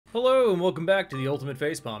Hello and welcome back to the Ultimate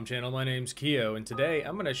Facepalm channel. My name's Keyo, and today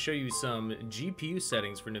I'm going to show you some GPU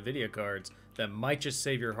settings for Nvidia cards that might just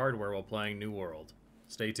save your hardware while playing New World.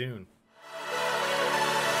 Stay tuned.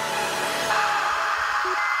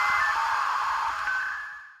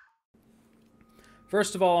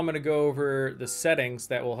 First of all, I'm going to go over the settings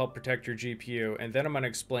that will help protect your GPU, and then I'm going to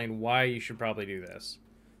explain why you should probably do this.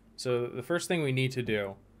 So the first thing we need to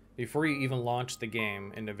do before you even launch the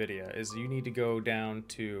game in Nvidia is you need to go down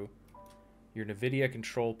to your Nvidia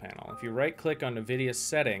control panel. If you right click on Nvidia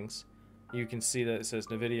settings, you can see that it says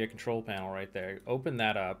Nvidia control panel right there. Open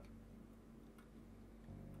that up.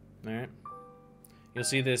 Alright. You'll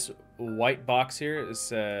see this white box here. It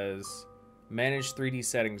says manage 3D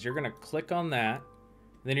settings. You're going to click on that.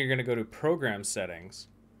 Then you're going to go to program settings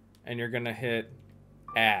and you're going to hit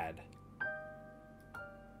add.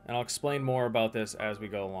 And I'll explain more about this as we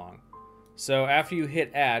go along. So after you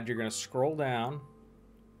hit add, you're going to scroll down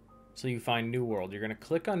so you find New World. You're going to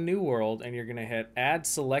click on New World and you're going to hit add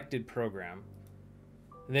selected program.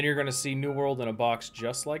 And then you're going to see New World in a box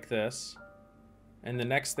just like this. And the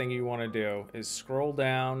next thing you want to do is scroll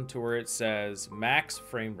down to where it says max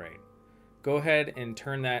frame rate. Go ahead and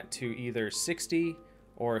turn that to either 60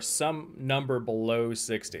 or some number below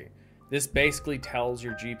 60. This basically tells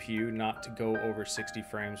your GPU not to go over 60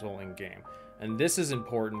 frames while in game. And this is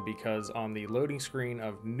important because on the loading screen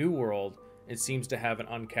of New World, it seems to have an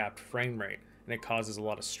uncapped frame rate, and it causes a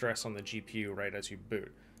lot of stress on the GPU right as you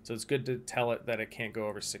boot. So it's good to tell it that it can't go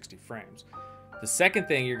over 60 frames. The second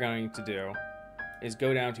thing you're going to do is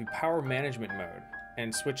go down to power management mode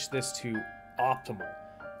and switch this to optimal.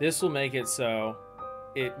 This will make it so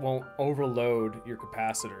it won't overload your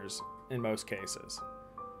capacitors in most cases.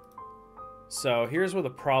 So here's where the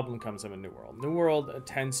problem comes in New World. New World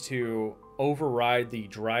tends to override the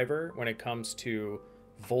driver when it comes to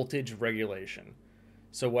voltage regulation.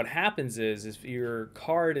 So what happens is if your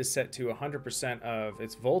card is set to 100% of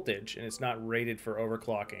its voltage and it's not rated for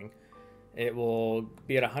overclocking, it will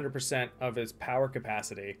be at 100% of its power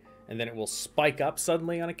capacity, and then it will spike up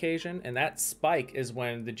suddenly on occasion, and that spike is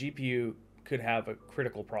when the GPU could have a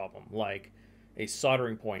critical problem, like a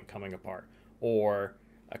soldering point coming apart or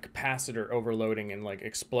a capacitor overloading and like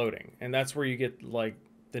exploding. And that's where you get like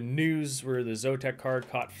the news where the Zotac card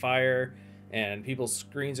caught fire and people's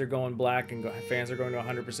screens are going black and fans are going to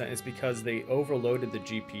 100%. It's because they overloaded the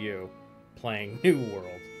GPU playing New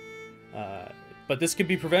World. But this could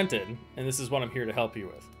be prevented, and this is what I'm here to help you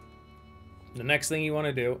with. The next thing you want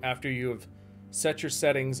to do after you have set your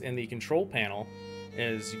settings in the control panel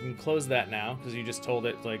is you can close that now because you just told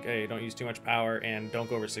it like, hey, don't use too much power and don't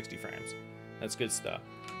go over 60 frames. That's good stuff.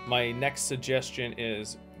 My next suggestion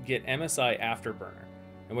is get MSI Afterburner.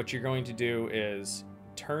 And what you're going to do is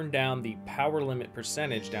turn down the power limit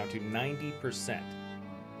percentage down to 90%.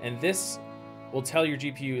 And this will tell your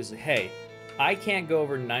GPUs, hey, I can't go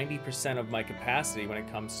over 90% of my capacity when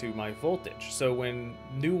it comes to my voltage. So when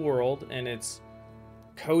New World and its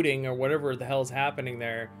coding or whatever the hell is happening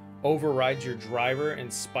there overrides your driver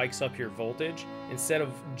and spikes up your voltage, instead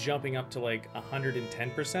of jumping up to like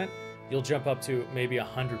 110%, you'll jump up to maybe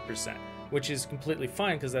 100%, which is completely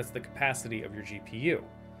fine because that's the capacity of your GPU.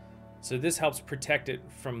 So this helps protect it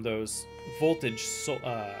from those voltage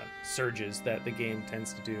surges that the game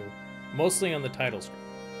tends to do, mostly on the title screen.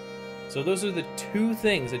 So those are the two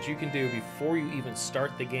things that you can do before you even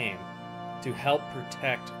start the game to help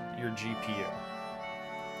protect your GPU.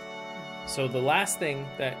 So the last thing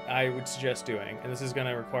that I would suggest doing, and this is going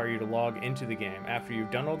to require you to log into the game after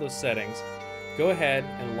you've done all those settings, go ahead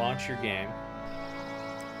and launch your game.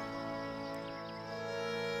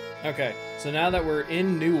 Okay, so now that we're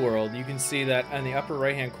in New World, you can see that in the upper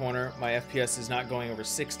right hand corner, my FPS is not going over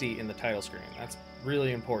 60 in the title screen. That's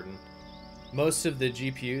really important. Most of the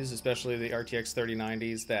GPUs, especially the RTX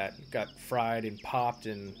 3090s that got fried and popped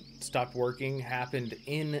and stopped working, happened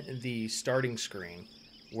in the starting screen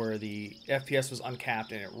where the FPS was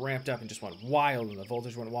uncapped and it ramped up and just went wild and the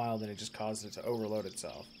voltage went wild and it just caused it to overload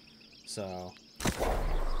itself. So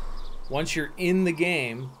once you're in the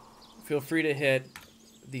game, feel free to hit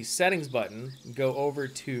the settings button, go over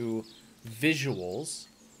to visuals,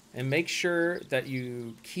 and make sure that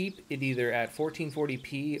you keep it either at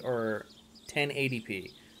 1440p or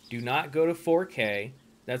 1080p. Do not go to 4K.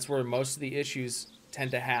 That's where most of the issues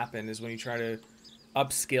tend to happen, is when you try to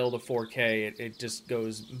upscale to 4K, it just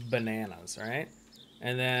goes bananas, right?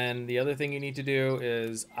 And then the other thing you need to do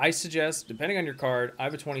is, I suggest, depending on your card, I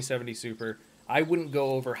have a 2070 Super, I wouldn't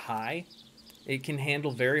go over high. It can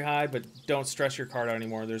handle very high, but don't stress your card out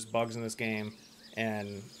anymore. There's bugs in this game,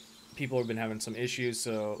 and people have been having some issues,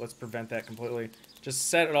 so let's prevent that completely. Just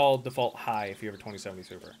set it all default high if you have a 2070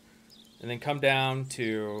 Super. And then come down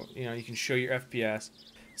to, you can show your FPS.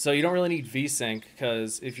 So you don't really need VSync,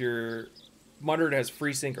 because if your monitor has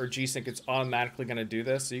FreeSync or G-Sync, it's automatically going to do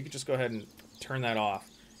this. So you can just go ahead and turn that off.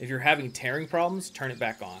 If you're having tearing problems, turn it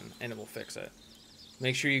back on and it will fix it.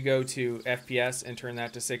 Make sure you go to FPS and turn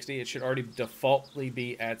that to 60. It should already defaultly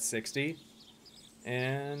be at 60.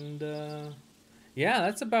 And yeah,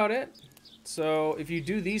 that's about it. So if you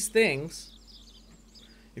do these things,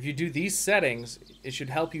 if you do these settings, it should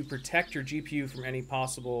help you protect your GPU from any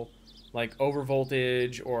possible like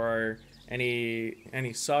overvoltage or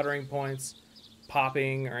any soldering points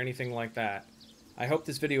popping or anything like that. I hope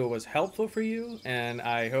this video was helpful for you, and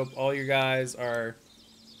I hope all you guys are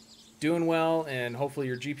doing well, and hopefully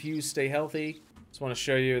your GPUs stay healthy. Just want to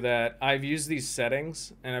show you that I've used these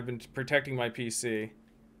settings and I've been protecting my PC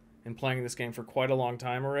and playing this game for quite a long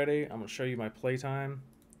time already. I'm going to show you my playtime.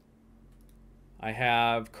 I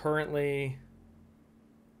have currently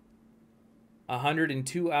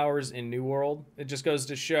 102 hours in New World. It just goes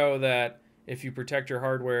to show that if you protect your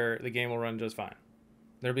hardware, the game will run just fine.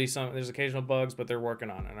 There's occasional bugs, but they're working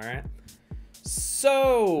on it, all right?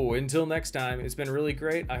 So, until next time, it's been really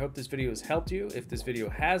great. I hope this video has helped you. If this video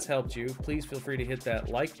has helped you, please feel free to hit that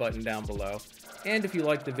like button down below. And if you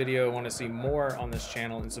liked the video and want to see more on this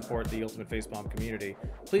channel and support the Ultimate Facepalm community,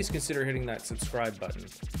 please consider hitting that subscribe button.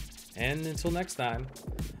 And until next time,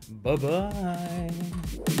 bye-bye.